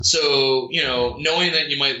So, knowing that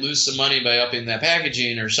you might lose some money by upping that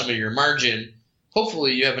packaging or some of your margin,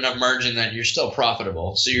 hopefully you have enough margin that you're still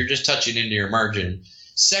profitable. So you're just touching into your margin.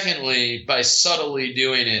 Secondly, by subtly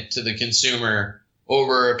doing it to the consumer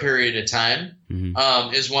over a period of time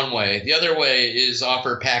is one way. The other way is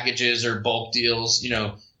offer packages or bulk deals.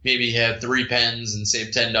 Maybe have 3 pens and save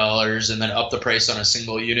 $10 and then up the price on a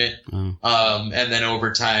single unit. And then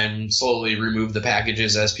over time, slowly remove the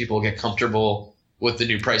packages as people get comfortable with the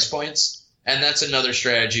new price points. And that's another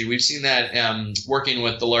strategy. We've seen that working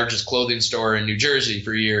with the largest clothing store in New Jersey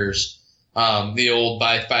for years. The old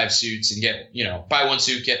buy 5 suits and get, buy 1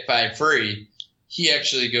 suit, get 5 free. He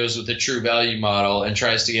actually goes with a true value model and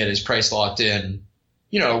tries to get his price locked in,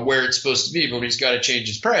 where it's supposed to be. But when he's got to change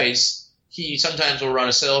his price, he sometimes will run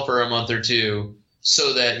a sale for a month or two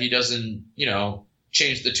so that he doesn't,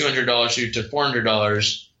 change the $200 suit to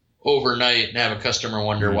 $400 overnight and have a customer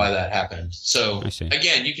wonder why that happened. So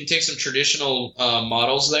again, you can take some traditional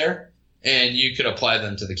models there and you could apply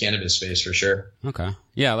them to the cannabis space for sure. Okay.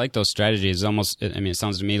 Yeah, I like those strategies. It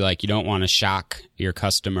sounds to me like you don't want to shock your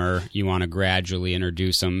customer. You want to gradually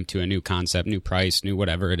introduce them to a new concept, new price, new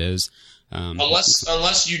whatever it is.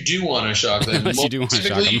 Unless you do want to shock them. Unless you do want to shock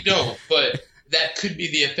them. Typically you don't, but that could be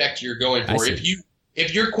the effect you're going for.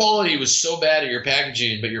 If your quality was so bad at your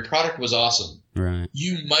packaging, but your product was awesome, right?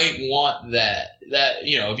 You might want that.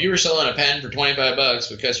 If you were selling a pen for $25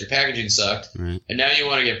 because your packaging sucked, right, and now you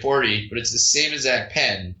want to get 40, but it's the same exact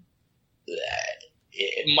pen,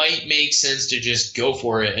 it might make sense to just go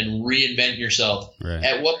for it and reinvent yourself. Right.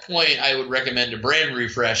 At what point I would recommend a brand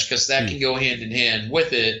refresh because that can go hand in hand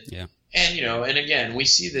with it. Yeah. And, and again, we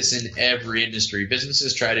see this in every industry.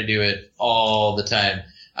 Businesses try to do it all the time.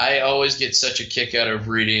 I always get such a kick out of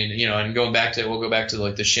reading, and we'll go back to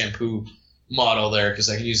like the shampoo model there because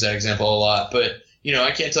I can use that example a lot. But,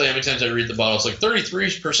 I can't tell you how many times I read the bottle. It's like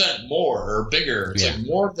 33% more or bigger. It's like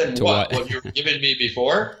more than what you were giving me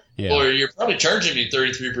before. Yeah. Or you're probably charging me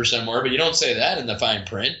 33% more, but you don't say that in the fine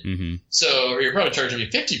print. Mm-hmm. So or you're probably charging me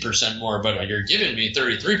 50% more, but you're giving me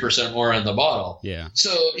 33% more in the bottle. Yeah.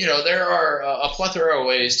 So, there are a plethora of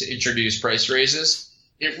ways to introduce price raises.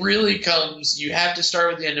 It really comes – you have to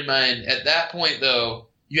start with the end in mind. At that point, though,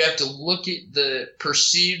 you have to look at the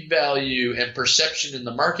perceived value and perception in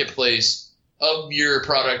the marketplace of your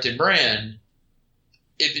product and brand.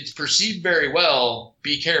 If it's perceived very well,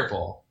 be careful.